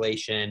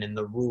isolation and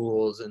the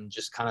rules and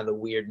just kind of the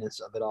weirdness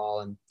of it all.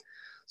 And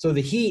so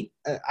the Heat,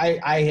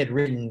 I had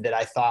written that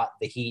I thought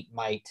the Heat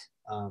might,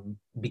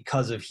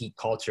 because of Heat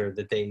culture,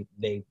 that they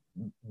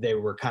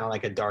were kind of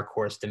like a dark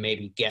horse to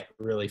maybe get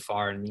really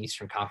far in the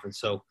Eastern Conference.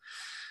 So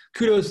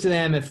kudos to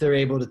them if they're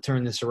able to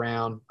turn this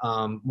around.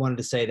 Wanted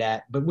to say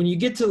that. But when you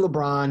get to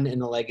LeBron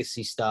and the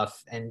legacy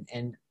stuff,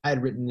 and I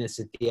had written this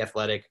at The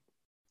Athletic,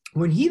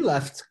 when he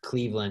left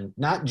Cleveland,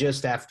 not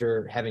just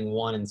after having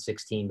won in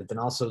 16, but then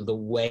also the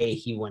way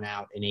he went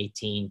out in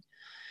 18,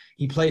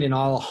 he played in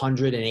all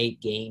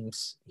 108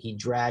 games. He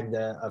dragged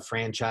a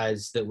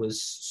franchise that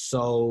was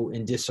so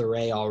in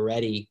disarray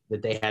already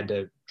that they had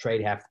to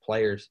trade half the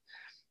players.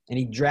 And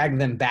he dragged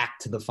them back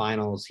to the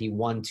finals. He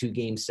won 2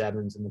 Game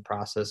 7s in the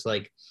process.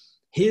 Like,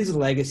 his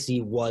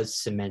legacy was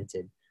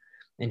cemented.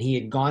 And he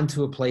had gone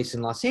to a place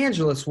in Los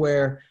Angeles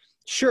where,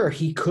 sure,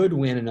 he could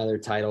win another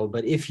title,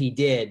 but if he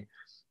did,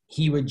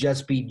 he would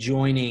just be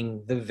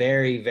joining the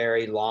very,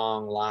 very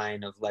long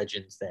line of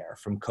legends there,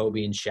 from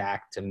Kobe and Shaq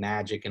to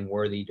Magic and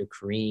Worthy to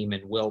Kareem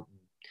and Wilt and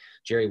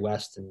Jerry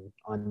West and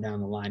on down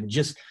the line.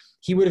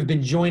 He would have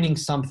been joining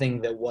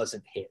something that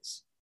wasn't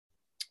his.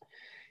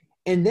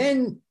 And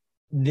then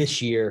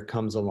this year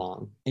comes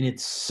along, and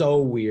it's so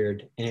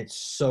weird and it's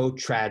so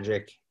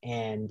tragic.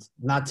 And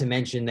not to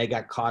mention, they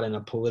got caught in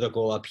a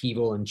political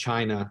upheaval in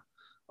China,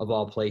 of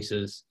all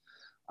places.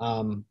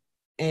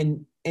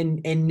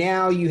 And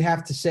now you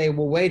have to say,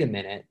 well, wait a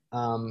minute,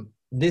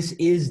 this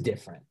is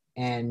different.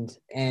 And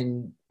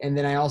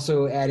then I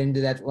also add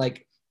into that,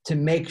 like, to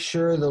make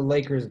sure the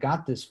Lakers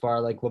got this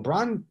far, like,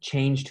 LeBron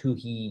changed who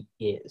he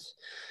is.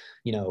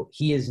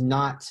 He is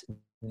not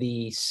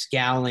the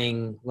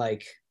scowling,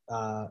 like,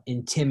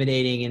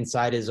 intimidating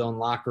inside his own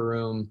locker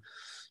room,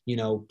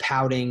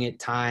 pouting at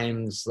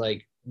times,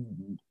 like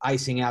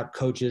icing out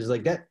coaches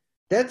like that.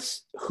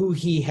 That's who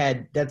he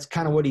had. That's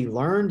kind of what he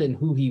learned and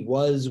who he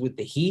was with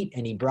the Heat.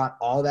 And he brought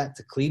all that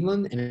to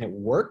Cleveland, and it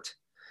worked.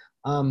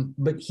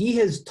 But he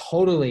has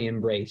totally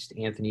embraced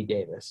Anthony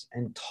Davis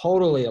and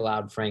totally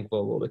allowed Frank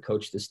Vogel to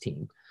coach this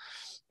team,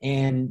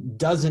 and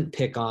doesn't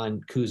pick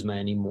on Kuzma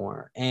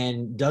anymore,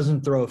 and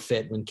doesn't throw a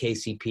fit when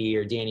KCP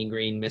or Danny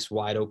Green miss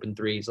wide open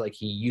threes like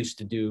he used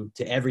to do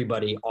to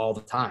everybody all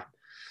the time.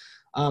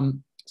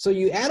 So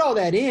you add all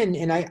that in,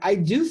 and I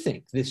do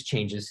think this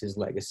changes his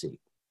legacy.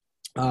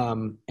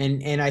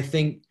 And I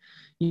think,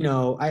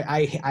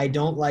 I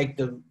don't like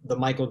the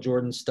Michael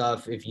Jordan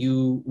stuff. If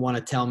you want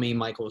to tell me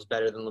Michael was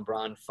better than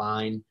LeBron,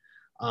 fine.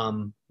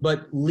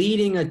 But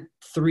leading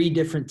 3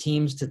 different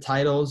teams to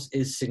titles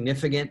is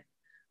significant.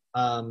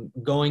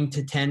 Going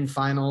to 10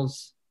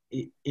 finals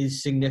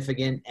is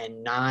significant,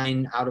 and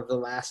 9 out of the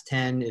last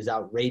 10 is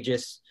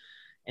outrageous.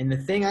 And the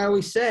thing I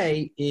always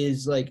say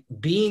is, like,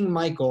 being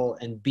Michael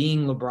and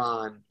being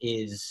LeBron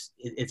it's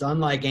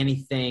unlike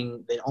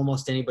anything that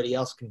almost anybody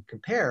else can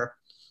compare.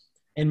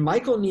 And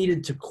Michael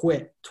needed to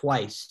quit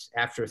twice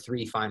after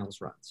 3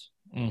 finals runs.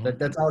 Mm-hmm.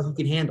 That's all he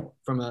could handle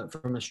from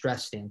a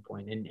stress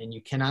standpoint. And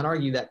you cannot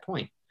argue that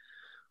point.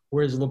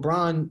 Whereas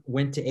LeBron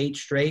went to 8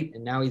 straight,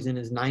 and now he's in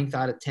his 9th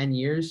out of 10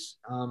 years,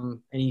 and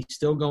he's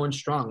still going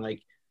strong.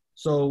 Like,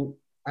 so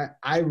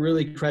I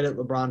really credit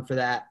LeBron for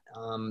that.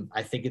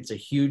 I think it's a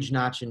huge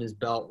notch in his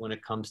belt when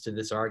it comes to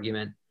this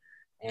argument.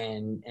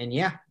 And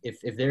yeah,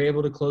 if they're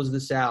able to close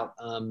this out,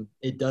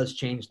 it does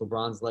change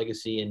LeBron's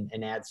legacy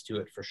and adds to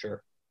it for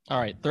sure. All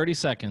right, 30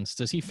 seconds.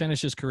 Does he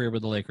finish his career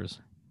with the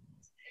Lakers?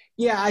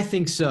 Yeah, I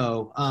think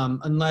so.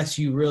 Unless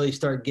you really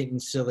start getting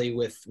silly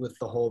with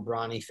the whole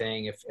Bronny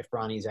thing, if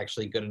Bronny's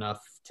actually good enough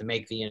to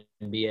make the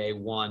NBA,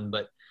 one.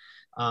 But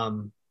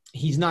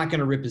he's not going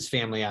to rip his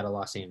family out of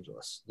Los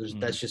Angeles.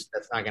 That's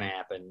not going to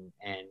happen.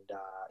 And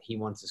he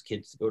wants his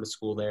kids to go to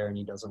school there, and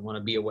he doesn't want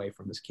to be away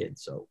from his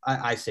kids. So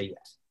I say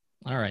yes.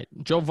 All right.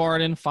 Joe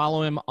Varden,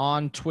 follow him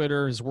on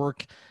Twitter. His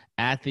work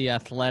at The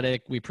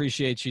Athletic. We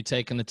appreciate you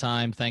taking the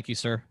time. Thank you,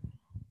 sir.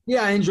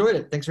 Yeah, I enjoyed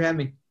it. Thanks for having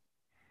me.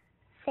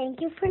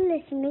 Thank you for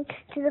listening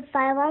to the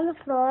 5 on the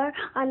Floor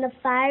on the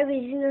 5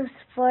 Regional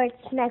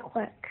Sports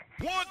Network.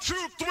 1, 2,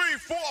 3,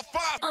 4,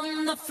 5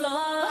 on the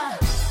floor.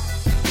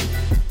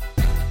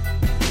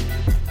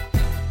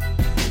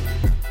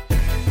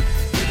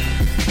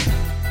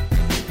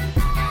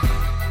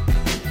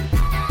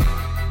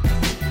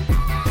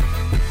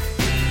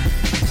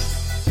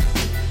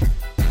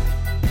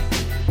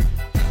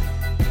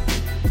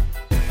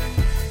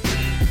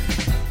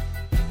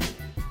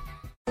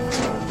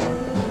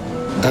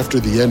 After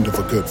the end of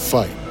a good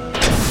fight,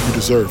 you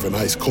deserve an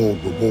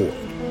ice-cold reward.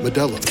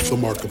 Modelo is the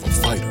mark of a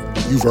fighter.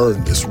 You've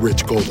earned this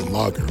rich golden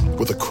lager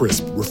with a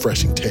crisp,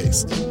 refreshing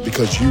taste.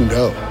 Because you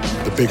know,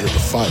 the bigger the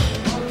fight,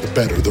 the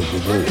better the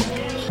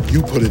reward.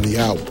 You put in the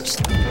hours,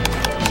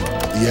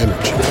 the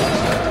energy,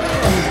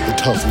 the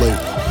tough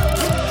labor.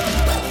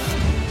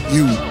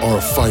 You are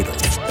a fighter,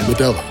 and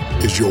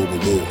Modelo is your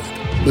reward.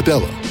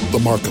 Modelo, the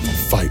mark of a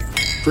fighter.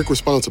 Drink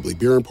responsibly.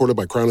 Beer imported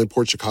by Crown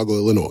Imports, Chicago,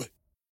 Illinois.